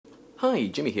Hi,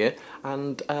 Jimmy here,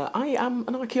 and I am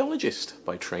an archaeologist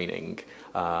by training.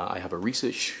 I have a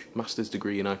research master's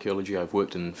degree in archaeology. I've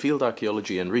worked in field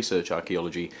archaeology and research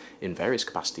archaeology in various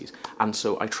capacities, and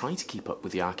so I try to keep up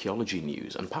with the archaeology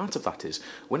news, and part of that is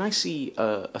when I see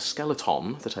a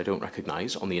skeleton that I don't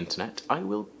recognise on the internet, I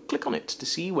will click on it to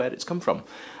see where it's come from,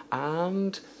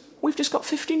 and we've just got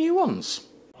 50 new ones.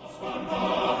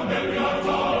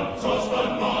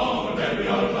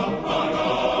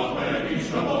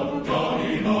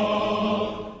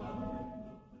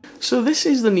 So this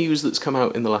is the news that's come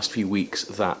out in the last few weeks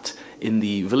that in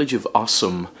the village of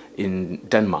Odense in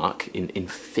Denmark, in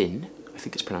Fyn, I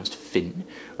think it's pronounced Fyn,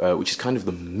 which is kind of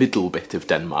the middle bit of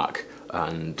Denmark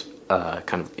and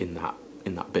kind of in that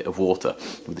bit of water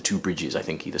with the two bridges, I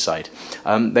think, either side.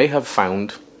 They have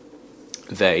found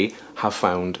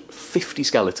 50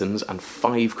 skeletons and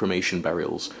 5 cremation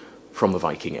burials from the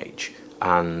Viking Age,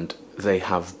 and they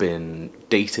have been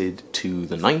dated to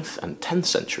the 9th and 10th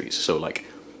centuries, so like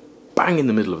bang in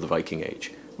the middle of the Viking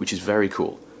Age, which is very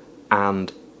cool. And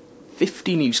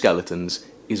 50 new skeletons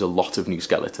is a lot of new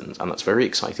skeletons, and that's very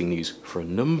exciting news for a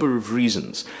number of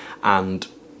reasons. And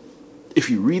if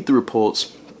you read the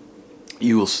reports,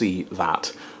 you will see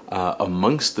that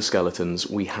amongst the skeletons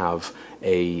we have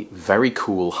a very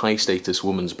cool high-status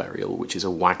woman's burial, which is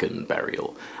a wagon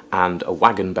burial. And a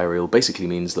wagon burial basically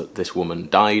means that this woman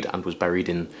died and was buried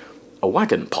in a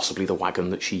wagon, possibly the wagon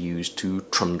that she used to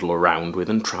trundle around with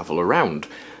and travel around,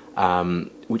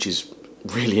 which is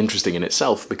really interesting in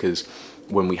itself, because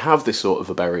when we have this sort of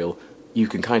a burial, you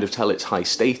can kind of tell it's high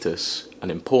status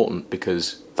and important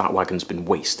because that wagon's been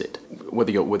wasted.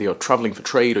 Whether you're travelling for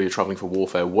trade or you're travelling for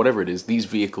warfare, whatever it is, these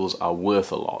vehicles are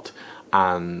worth a lot.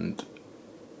 And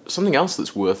something else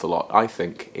that's worth a lot, I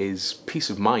think, is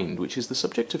peace of mind, which is the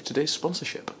subject of today's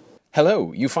sponsorship.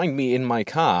 Hello, you find me in my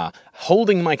car,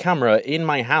 holding my camera in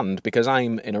my hand because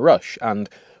I'm in a rush, and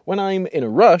when I'm in a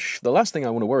rush, the last thing I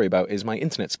want to worry about is my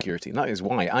internet security, and that is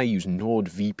why I use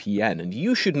NordVPN, and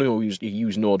you should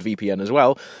use NordVPN as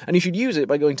well, and you should use it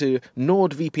by going to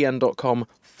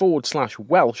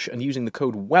nordvpn.com/Welsh and using the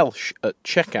code Welsh at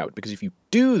checkout, because if you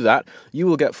do that, you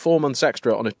will get 4 months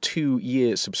extra on a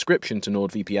 2-year subscription to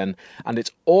NordVPN, and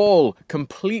it's all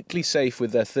completely safe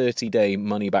with their 30-day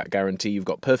money-back guarantee. You've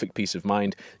got perfect peace of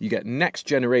mind. You get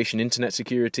next-generation internet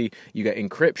security, you get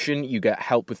encryption, you get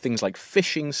help with things like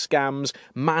phishing scams,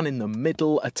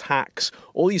 man-in-the-middle attacks,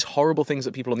 all these horrible things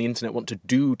that people on the internet want to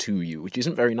do to you, which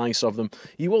isn't very nice of them.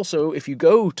 You also, if you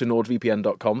go to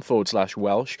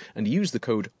nordvpn.com/Welsh and use the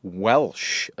code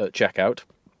Welsh at checkout,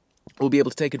 we'll be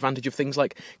able to take advantage of things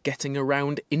like getting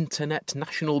around internet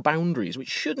national boundaries, which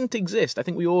shouldn't exist. I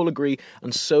think we all agree,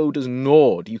 and so does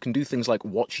Nord. You can do things like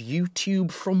watch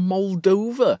YouTube from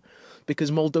Moldova,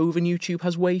 because Moldovan YouTube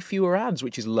has way fewer ads,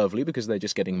 which is lovely because they're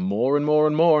just getting more and more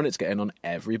and more, and it's getting on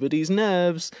everybody's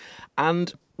nerves.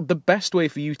 And the best way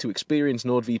for you to experience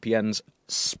NordVPN's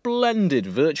splendid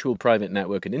virtual private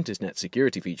network and internet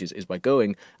security features is by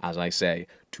going, as I say,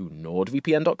 to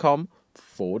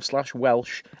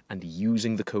nordvpn.com/Welsh and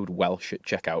using the code Welsh at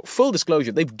checkout. Full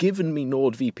disclosure, they've given me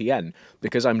NordVPN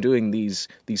because I'm doing these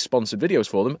sponsored videos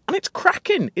for them, and it's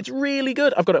cracking. It's really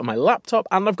good. I've got it on my laptop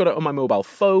and I've got it on my mobile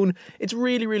phone. It's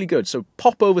really, really good. So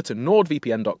pop over to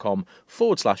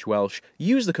nordvpn.com/Welsh,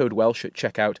 use the code Welsh at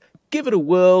checkout, give it a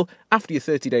whirl. After your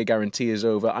 30-day guarantee is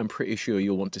over, I'm pretty sure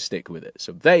you'll want to stick with it.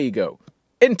 So there you go.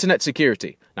 Internet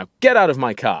security. Now get out of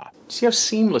my car. See how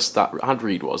seamless that ad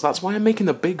read was? That's why I'm making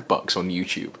the big bucks on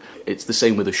YouTube. It's the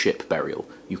same with a ship burial.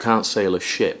 You can't sail a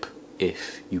ship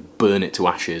if you burn it to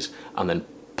ashes and then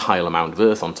pile a mound of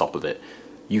earth on top of it.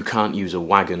 You can't use a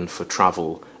wagon for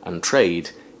travel and trade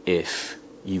if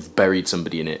you've buried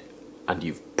somebody in it and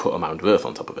you've put a mound of earth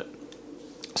on top of it.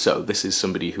 So this is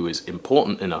somebody who is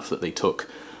important enough that they took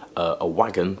a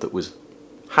wagon that was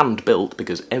hand-built,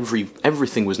 because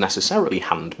everything was necessarily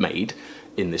handmade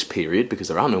in this period because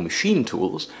there are no machine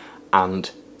tools,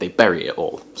 and they bury it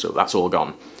all. So that's all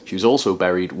gone. She was also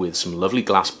buried with some lovely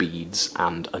glass beads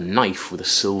and a knife with a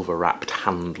silver-wrapped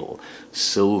handle.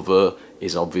 Silver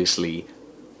is obviously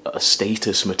a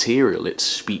status material. It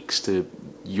speaks to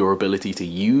your ability to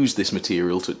use this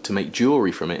material to make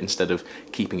jewellery from it instead of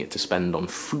keeping it to spend on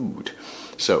food.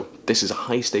 So this is a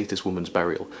high-status woman's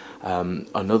burial.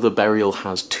 Another burial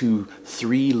has 2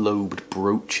 3-lobed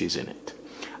brooches in it.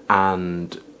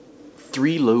 And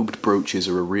 3-lobed brooches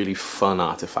are a really fun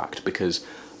artifact because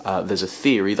there's a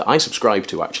theory that I subscribe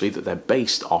to, actually, that they're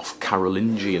based off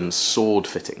Carolingian sword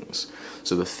fittings.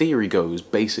 So the theory goes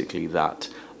basically that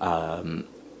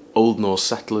Old Norse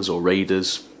settlers or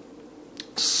raiders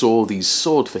saw these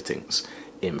sword fittings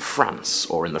in France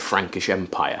or in the Frankish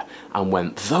Empire and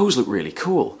went, those look really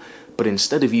cool, but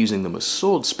instead of using them as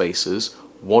sword spacers,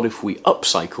 what if we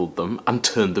upcycled them and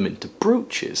turned them into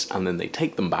brooches? And then they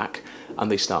take them back and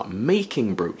they start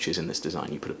making brooches in this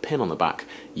design. You put a pin on the back,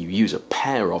 you use a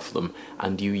pair of them,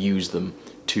 and you use them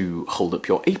to hold up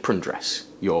your apron dress,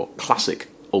 your classic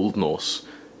Old Norse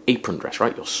apron dress,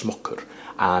 right? Your smokker.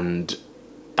 And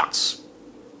that's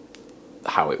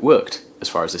how it worked as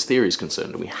far as this theory is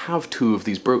concerned. And we have two of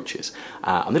these brooches,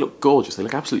 and they look gorgeous. They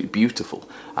look absolutely beautiful.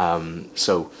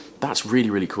 So that's really,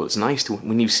 really cool. It's nice to,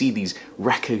 when you see these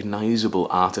recognisable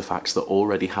artefacts that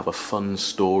already have a fun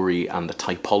story and a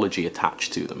typology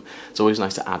attached to them, it's always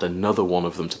nice to add another one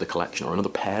of them to the collection, or another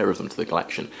pair of them to the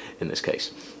collection in this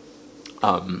case.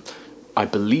 I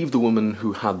believe the woman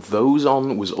who had those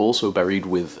on was also buried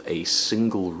with a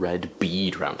single red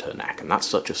bead round her neck, and that's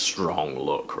such a strong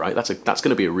look, right? That's going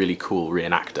to be a really cool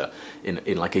reenactor.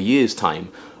 In like a year's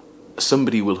time,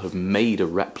 somebody will have made a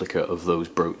replica of those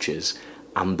brooches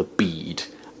and the bead,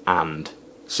 and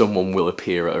someone will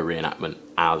appear at a reenactment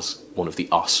as one of the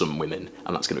awesome women,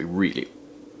 and that's going to be really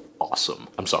awesome.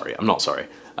 I'm not sorry.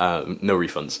 No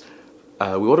refunds.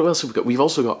 What else have we got? We've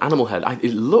also got animal head.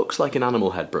 It looks like an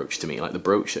animal head brooch to me, like the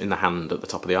brooch in the hand at the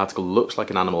top of the article looks like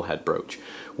an animal head brooch,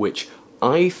 which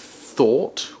I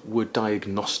thought were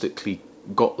diagnostically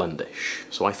Gotlandish.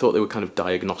 So I thought they were kind of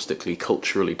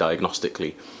culturally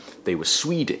diagnostically, they were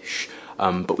Swedish.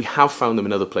 But we have found them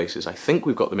in other places. I think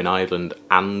we've got them in Ireland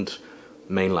and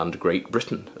mainland Great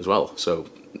Britain as well. So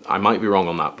I might be wrong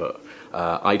on that, but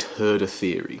I'd heard a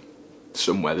theory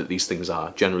somewhere that these things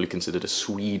are generally considered a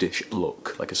Swedish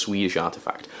look, like a Swedish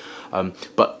artefact.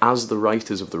 But as the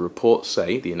writers of the report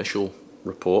say, the initial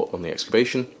report on the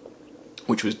excavation,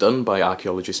 which was done by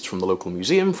archaeologists from the local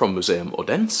museum, from Museum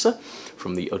Odense,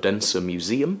 from the Odense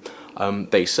Museum,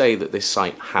 they say that this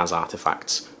site has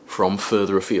artefacts from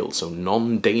further afield, so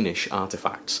non-Danish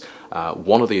artefacts.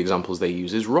 One of the examples they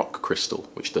use is rock crystal,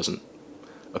 which doesn't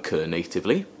occur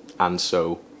natively, and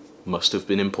so must have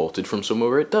been imported from somewhere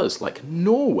where it does, like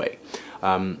Norway.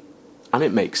 And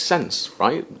it makes sense,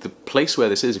 right? The place where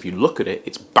this is, if you look at it,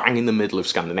 it's bang in the middle of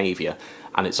Scandinavia,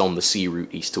 and it's on the sea route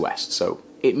east to west, so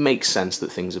it makes sense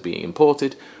that things are being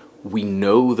imported. We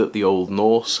know that the Old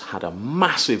Norse had a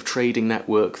massive trading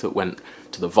network that went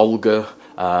to the Volga,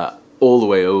 all the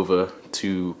way over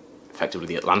to effectively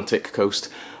the Atlantic coast,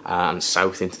 and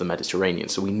south into the Mediterranean.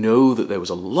 So we know that there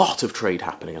was a lot of trade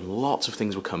happening and lots of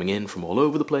things were coming in from all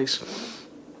over the place.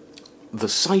 The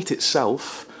site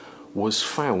itself was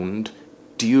found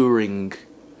during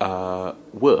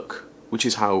work, which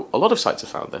is how a lot of sites are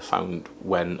found. They're found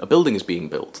when a building is being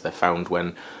built. They're found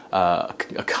when a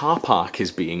car park is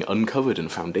being uncovered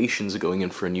and foundations are going in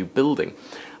for a new building.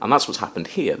 And that's what's happened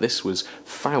here. This was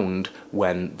found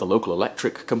when the local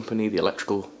electric company, the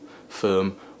electrical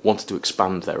firm, wanted to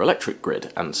expand their electric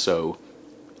grid, and so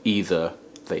either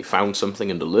they found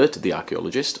something and alerted the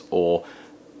archaeologist, or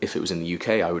if it was in the UK,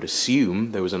 I would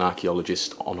assume there was an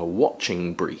archaeologist on a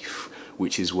watching brief,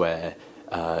 which is where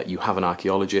you have an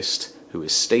archaeologist who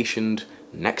is stationed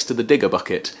next to the digger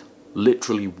bucket,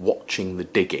 literally watching the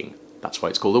digging. That's why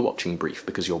it's called a watching brief,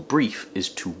 because your brief is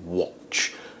to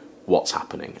watch what's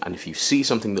happening, and if you see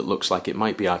something that looks like it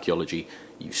might be archaeology,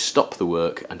 you stop the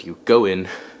work and you go in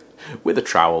with a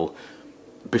trowel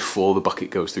before the bucket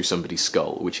goes through somebody's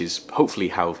skull, which is hopefully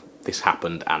how this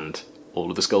happened, and all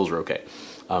of the skulls are okay.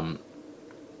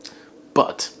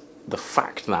 But the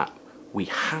fact that we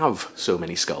have so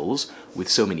many skulls with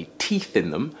so many teeth in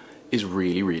them is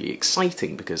really, really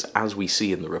exciting, because as we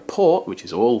see in the report, which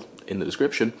is all in the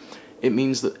description, it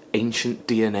means that ancient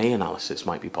DNA analysis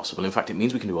might be possible. In fact, it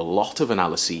means we can do a lot of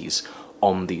analyses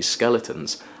on these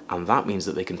skeletons, and that means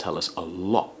that they can tell us a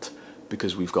lot,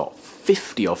 because we've got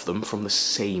 50 of them from the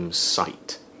same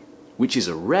site, which is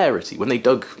a rarity. When they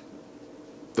dug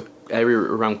the area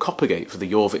around Coppergate for the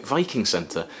Jorvik Viking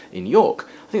Centre in York,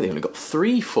 I think they only got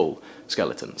 3 full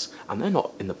skeletons, and they're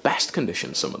not in the best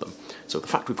condition, some of them. So the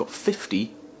fact we've got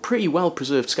 50 pretty well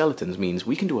preserved skeletons means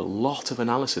we can do a lot of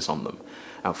analysis on them.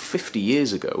 Now, 50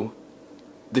 years ago,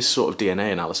 this sort of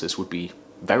DNA analysis would be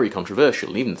very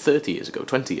controversial, even 30 years ago,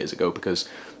 20 years ago, because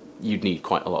you'd need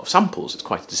quite a lot of samples. It's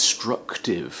quite a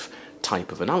destructive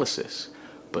type of analysis.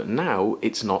 But now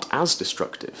it's not as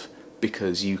destructive,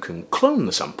 because you can clone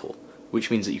the sample,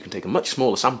 which means that you can take a much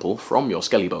smaller sample from your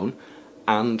skelly bone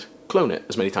and clone it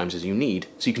as many times as you need,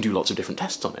 so you can do lots of different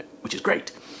tests on it, which is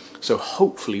great. So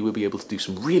hopefully we'll be able to do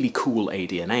some really cool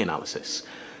aDNA analysis,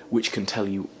 which can tell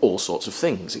you all sorts of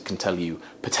things. It can tell you,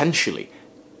 potentially,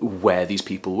 where these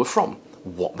people were from,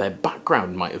 what their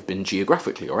background might have been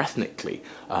geographically or ethnically,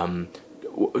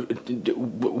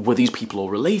 were these people all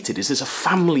related? Is this a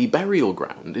family burial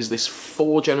ground? Is this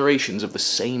 4 generations of the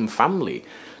same family?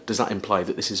 Does that imply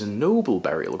that this is a noble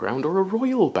burial ground or a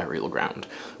royal burial ground?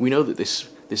 We know that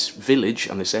this village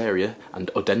and this area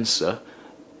and Odense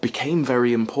became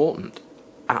very important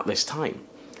at this time.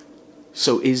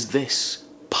 So is this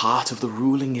part of the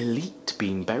ruling elite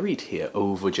being buried here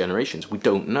over generations? We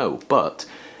don't know, but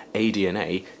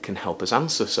ADNA can help us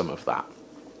answer some of that.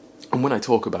 And when I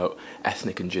talk about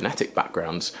ethnic and genetic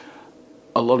backgrounds,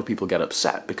 a lot of people get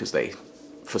upset because they,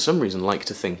 for some reason, like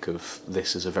to think of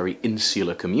this as a very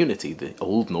insular community. The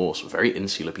Old Norse were very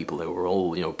insular people. They were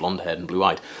all, blonde-haired and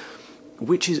blue-eyed,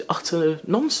 which is utter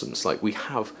nonsense. Like, we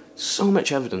have so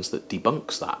much evidence that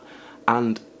debunks that.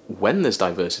 And when there's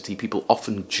diversity, people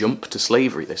often jump to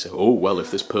slavery. They say, oh, well,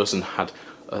 if this person had,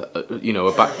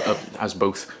 as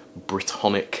both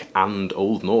Brittonic and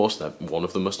Old Norse, that one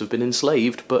of them must have been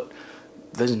enslaved, but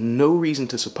there's no reason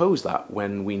to suppose that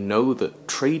when we know that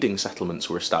trading settlements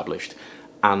were established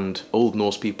and Old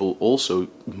Norse people also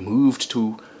moved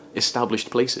to established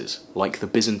places like the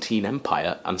Byzantine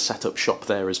Empire and set up shop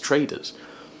there as traders.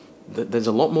 There's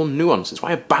a lot more nuance. It's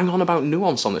why I bang on about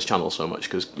nuance on this channel so much,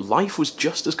 because life was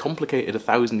just as complicated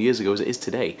 1,000 years ago as it is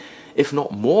today, if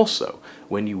not more so,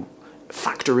 when you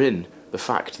factor in the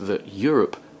fact that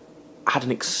Europe had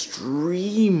an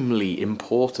extremely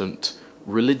important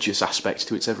religious aspect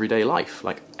to its everyday life.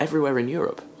 Like, everywhere in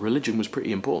Europe, religion was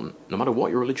pretty important, no matter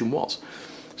what your religion was.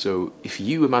 So if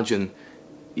you imagine,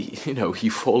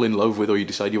 you fall in love with, or you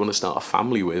decide you want to start a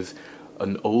family with,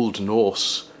 an Old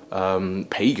Norse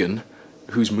pagan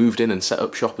who's moved in and set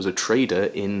up shop as a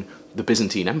trader in the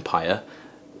Byzantine Empire,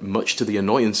 much to the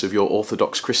annoyance of your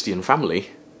Orthodox Christian family,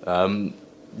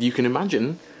 you can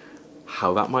imagine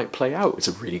how that might play out. It's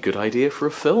a really good idea for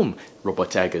a film.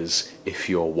 Robert Eggers, if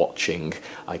you're watching,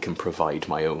 I can provide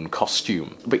my own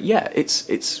costume. But yeah,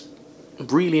 it's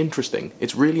really interesting.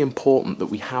 It's really important that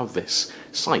we have this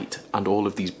site and all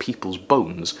of these people's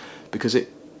bones, because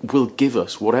it will give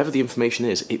us, whatever the information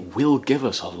is, it will give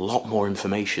us a lot more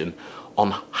information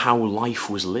on how life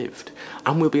was lived.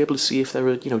 And we'll be able to see if there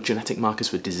are, genetic markers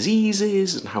for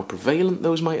diseases and how prevalent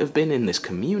those might have been in this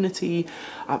community.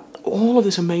 All of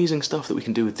this amazing stuff that we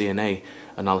can do with DNA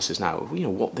analysis now,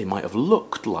 what they might have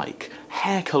looked like,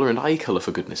 hair colour and eye colour,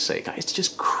 for goodness sake. It's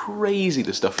just crazy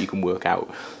the stuff you can work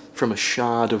out from a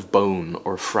shard of bone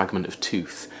or a fragment of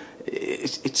tooth.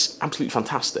 It's absolutely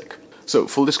fantastic. So,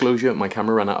 full disclosure, my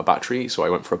camera ran out of battery, so I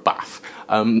went for a bath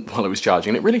while I was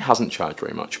charging. And it really hasn't charged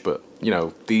very much, but,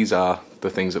 these are the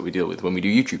things that we deal with when we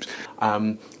do YouTubes.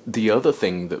 The other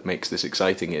thing that makes this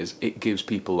exciting is it gives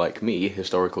people like me,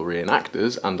 historical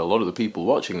reenactors, and a lot of the people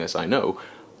watching this, I know,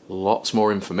 lots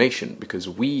more information, because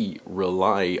we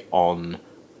rely on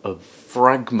a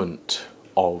fragment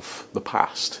of the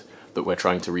past that we're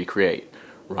trying to recreate,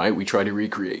 right? We try to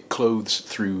recreate clothes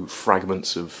through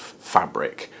fragments of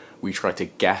fabric. We try to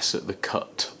guess at the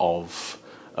cut of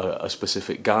a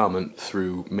specific garment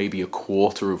through maybe a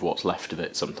quarter of what's left of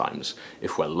it sometimes,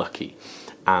 if we're lucky.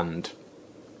 And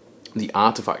the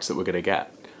artifacts that we're going to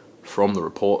get from the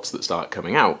reports that start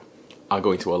coming out are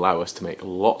going to allow us to make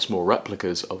lots more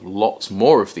replicas of lots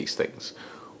more of these things,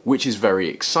 which is very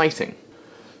exciting.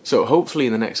 So hopefully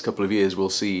in the next couple of years we'll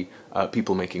see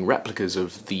people making replicas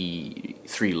of the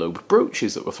 3-lobed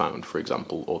brooches that were found, for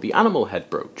example, or the animal head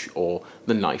brooch, or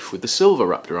the knife with the silver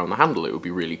wrapped around the handle. It would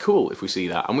be really cool if we see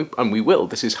that, and we will.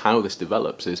 This is how this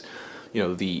develops, is,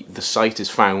 the site is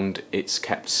found, it's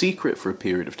kept secret for a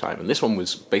period of time, and this one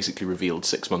was basically revealed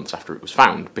 6 months after it was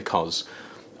found because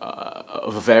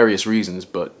of various reasons,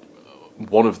 but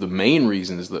one of the main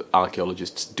reasons that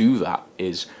archaeologists do that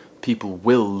is people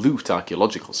will loot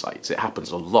archaeological sites. It happens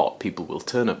a lot. People will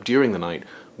turn up during the night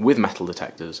with metal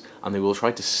detectors and they will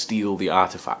try to steal the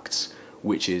artifacts,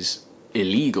 which is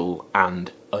illegal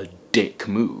and a dick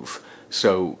move.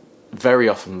 So very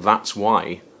often that's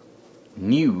why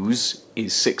news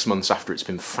is 6 months after it's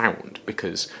been found,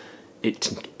 because it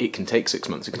can take 6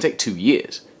 months. It can take 2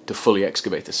 years to fully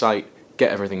excavate a site,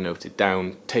 get everything noted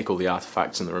down, take all the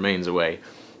artifacts and the remains away,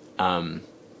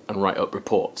 and write up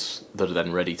reports that are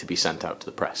then ready to be sent out to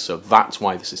the press. So that's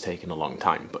why this has taken a long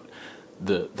time. But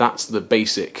that's the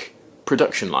basic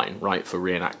production line, right, for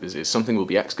reenactors, is something will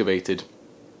be excavated,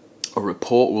 a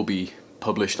report will be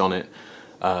published on it,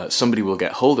 somebody will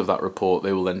get hold of that report,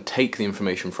 they will then take the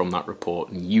information from that report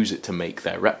and use it to make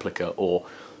their replica, or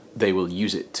they will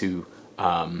use it to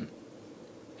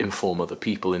inform other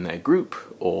people in their group,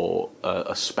 or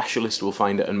a specialist will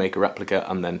find it and make a replica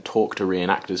and then talk to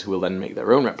reenactors who will then make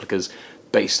their own replicas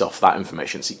based off that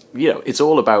information. So, it's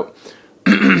all about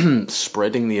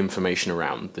spreading the information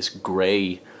around, this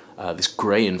grey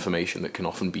information that can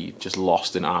often be just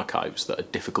lost in archives that are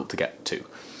difficult to get to.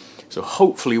 So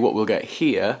hopefully what we'll get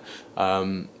here,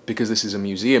 because this is a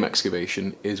museum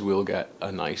excavation, is we'll get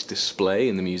a nice display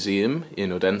in the museum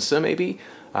in Odense maybe,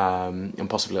 and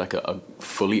possibly like a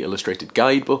fully illustrated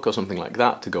guidebook or something like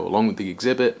that to go along with the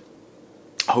exhibit.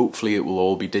 Hopefully it will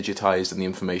all be digitized and the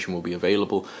information will be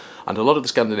available, and a lot of the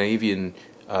Scandinavian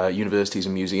universities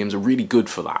and museums are really good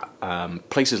for that.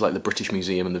 Places like the British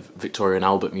Museum and the Victoria and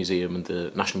Albert Museum and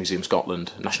the National Museum of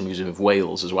Scotland, National Museum of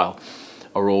Wales as well,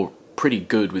 are all pretty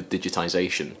good with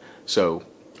digitization. So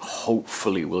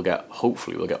hopefully we'll get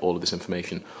all of this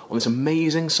information on this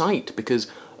amazing site, because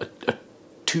a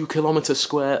 2 kilometre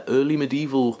square early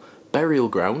medieval burial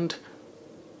ground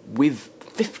with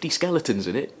 50 skeletons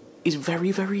in it is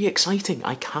very, very exciting.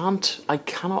 I cannot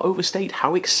overstate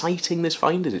how exciting this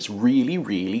find is. It's really,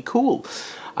 really cool.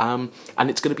 And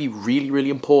it's going to be really, really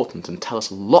important and tell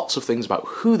us lots of things about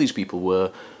who these people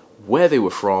were, where they were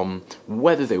from,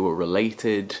 whether they were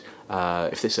related.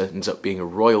 If this ends up being a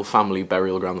royal family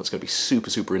burial ground, that's going to be super,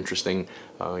 super interesting.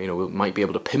 We might be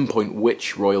able to pinpoint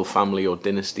which royal family or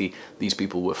dynasty these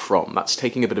people were from. That's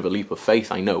taking a bit of a leap of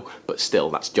faith, I know, but still,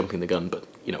 that's jumping the gun. But,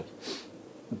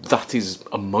 that is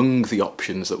among the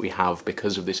options that we have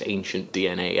because of this ancient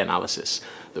DNA analysis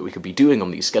that we could be doing on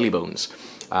these skelly bones.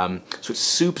 So it's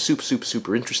super, super, super,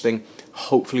 super interesting.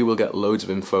 Hopefully we'll get loads of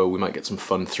info. We might get some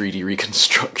fun 3D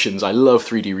reconstructions. I love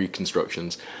 3D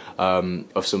reconstructions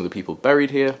of some of the people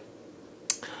buried here.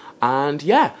 And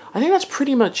yeah, I think that's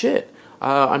pretty much it.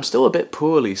 I'm still a bit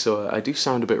poorly, so I do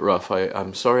sound a bit rough.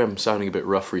 I'm sorry I'm sounding a bit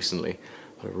rough recently.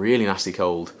 I've got a really nasty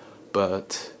cold.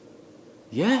 But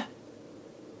yeah.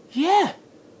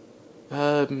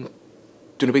 Dwi'n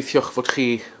obeithio fod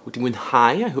chi wedi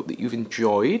mwynhau. I hope that you've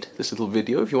enjoyed this little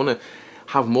video. If you want to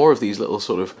have more of these little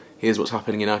sort of here's what's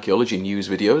happening in archaeology news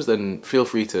videos, then feel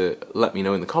free to let me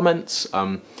know in the comments.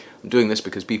 I'm doing this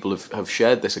because people have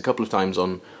shared this a couple of times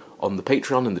on the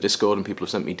Patreon and the Discord, and people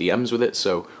have sent me DMs with it.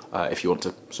 So if you want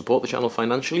to support the channel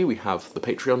financially, we have the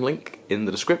Patreon link in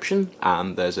the description,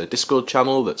 and there's a Discord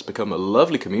channel that's become a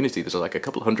lovely community. There's like a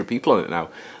couple of hundred people on it now.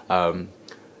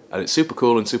 And it's super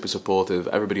cool and super supportive.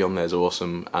 Everybody on there is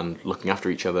awesome and looking after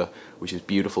each other, which is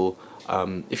beautiful.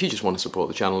 If you just want to support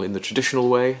the channel in the traditional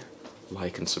way,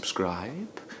 like and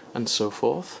subscribe and so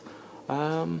forth.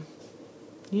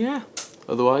 Yeah.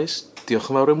 Otherwise, diolch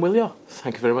yn fawr am wylio.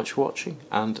 Thank you very much for watching.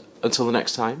 And until the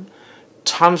next time,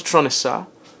 tan tro nesa,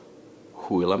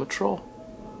 hwyl am y tro.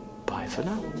 Bye for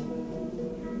now.